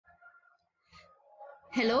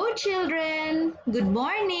Hello, children. Good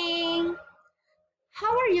morning.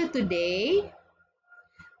 How are you today?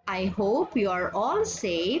 I hope you are all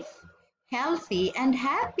safe, healthy, and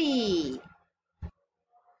happy.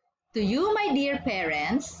 To you, my dear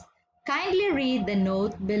parents, kindly read the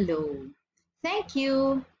note below. Thank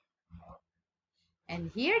you.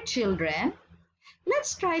 And here, children,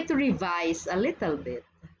 let's try to revise a little bit.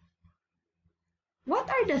 What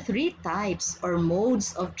are the three types or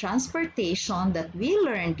modes of transportation that we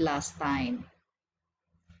learned last time?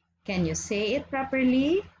 Can you say it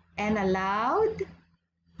properly and aloud?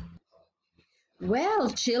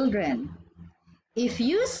 Well, children, if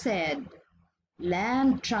you said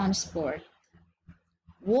land transport,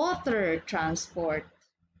 water transport,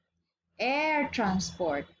 air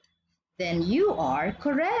transport, then you are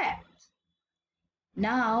correct.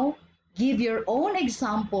 Now, give your own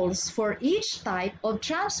examples for each type of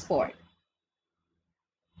transport.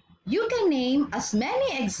 You can name as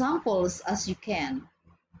many examples as you can.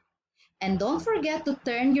 And don't forget to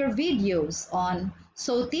turn your videos on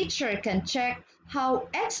so teacher can check how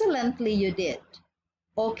excellently you did.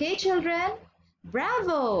 Okay, children?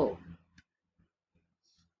 Bravo!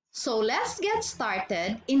 So let's get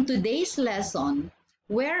started in today's lesson,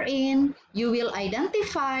 wherein you will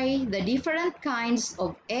identify the different kinds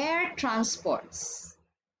of air transports.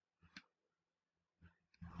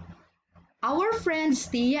 Our friends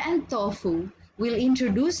Tia and Tofu will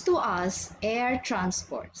introduce to us air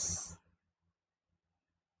transports.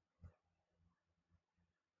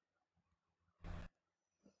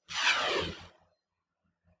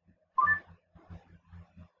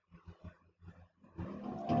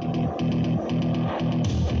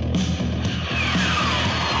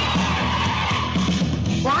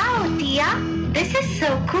 Wow, Tia, this is so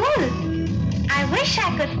cool. I wish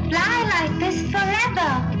I could fly like this forever.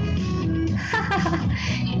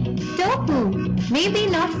 Tofu, maybe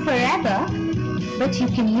not forever, but you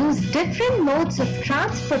can use different modes of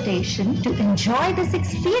transportation to enjoy this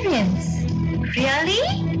experience. Really?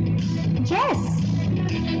 Yes.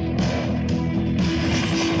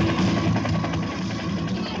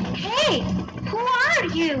 Hey, who are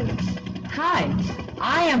you? Hi,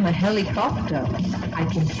 I am a helicopter. I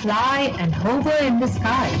can fly and hover in the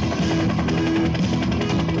sky.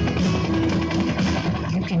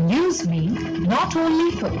 You can use me not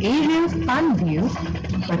only for aerial fun view,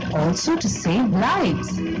 but also to save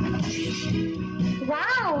lives.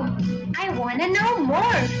 Wow, I want to know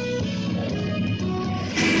more.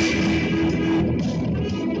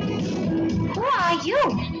 Who are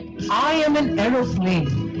you? I am an aeroplane.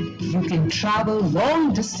 You can travel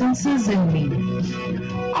long distances in me.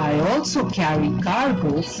 I also carry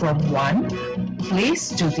cargo from one place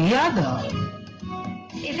to the other.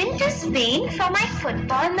 Even to Spain for my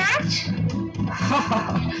football match?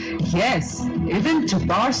 Yes, even to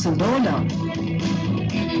Barcelona.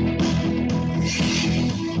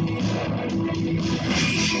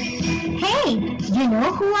 Hey, you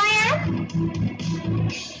know who I am?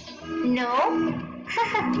 No?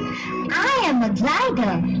 I am a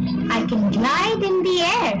glider. I can glide in the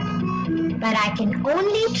air, but I can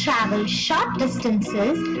only travel short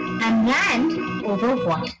distances and land over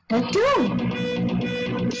water too.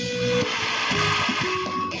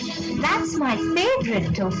 That's my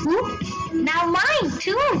favorite, Tofu. Now mine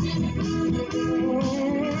too.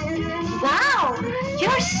 Wow,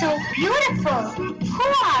 you're so beautiful. Who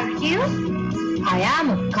are you? I am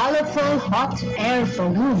a colorful hot air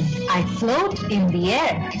balloon. I float in the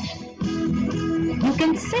air. You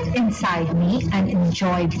can sit inside me and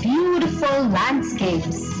enjoy beautiful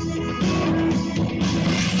landscapes.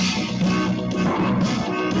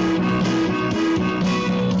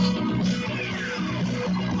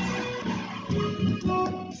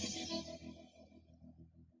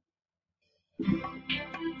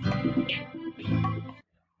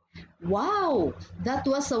 Wow, that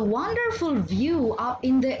was a wonderful view up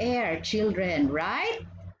in the air, children, right?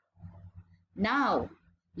 Now,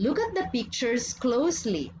 look at the pictures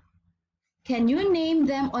closely. Can you name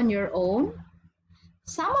them on your own?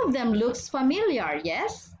 Some of them looks familiar,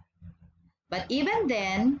 yes? But even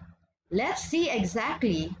then, let's see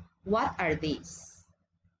exactly what are these.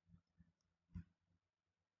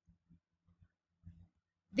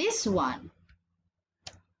 This one.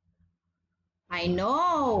 I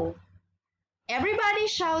know. Everybody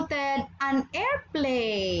shouted, an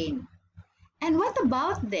airplane. And what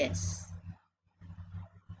about this?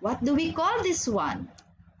 What do we call this one?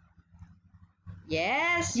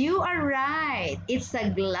 Yes, you are right. It's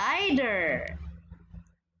a glider.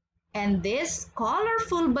 And these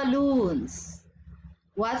colorful balloons.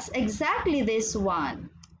 What's exactly this one?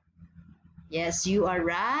 Yes, you are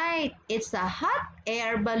right. It's a hot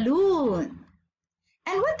air balloon.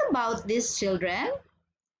 And what about this, children?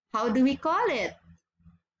 How do we call it?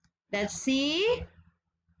 Let's see.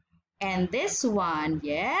 And this one,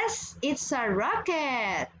 yes, it's a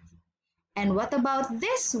rocket. And what about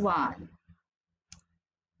this one?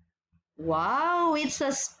 Wow, it's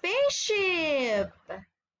a spaceship.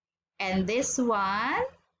 And this one,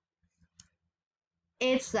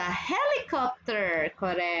 it's a helicopter,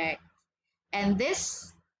 correct. And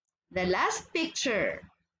this, the last picture.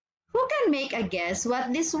 Who can make a guess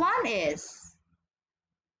what this one is?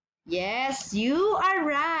 Yes, you are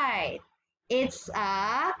right. It's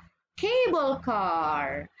a cable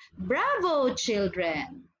car. Bravo,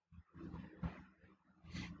 children.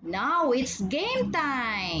 Now it's game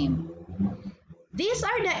time. These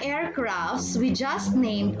are the aircrafts we just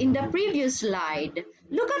named in the previous slide.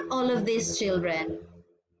 Look at all of these, children.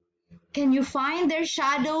 Can you find their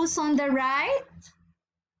shadows on the right?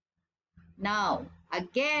 Now,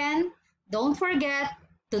 again, don't forget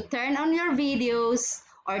to turn on your videos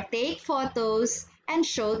or take photos and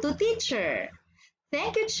show to teacher.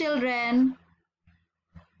 Thank you, children.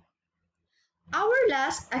 Our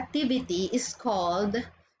last activity is called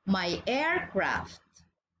My Aircraft.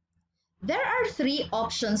 There are 3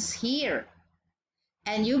 options here,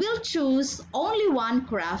 and you will choose only one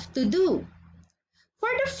craft to do. For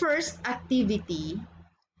the first activity,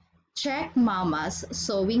 check Mama's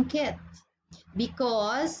sewing kit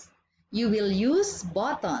because you will use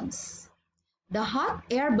buttons. The hot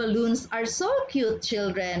air balloons are so cute,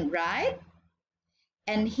 children, right?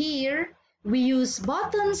 And here, we use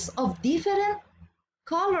buttons of different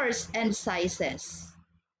colors and sizes.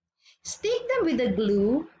 Stick them with the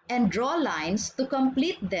glue and draw lines to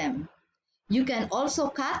complete them. You can also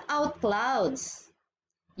cut out clouds.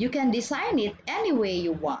 You can design it any way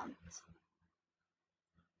you want.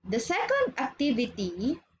 The second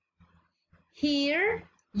activity, here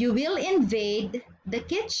you will invade the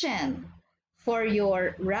kitchen for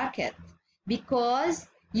your rocket because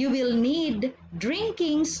you will need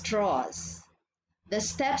drinking straws. The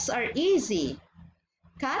steps are easy.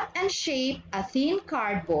 Cut and shape a thin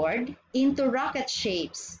cardboard into rocket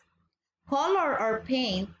shapes. Color or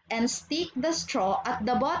paint and stick the straw at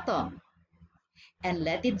the bottom. And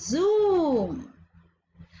let it zoom.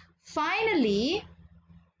 Finally,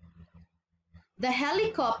 the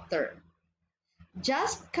helicopter.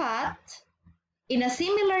 Just cut in a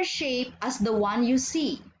similar shape as the one you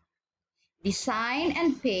see. Design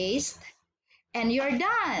and paste, and you're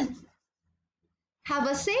done. Have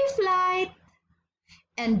a safe flight.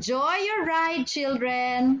 Enjoy your ride,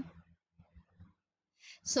 children.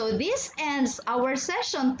 So this ends our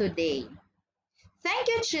session today. Thank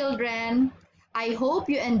you, children. I hope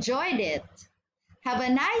you enjoyed it. Have a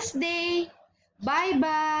nice day.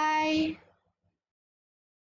 Bye-bye.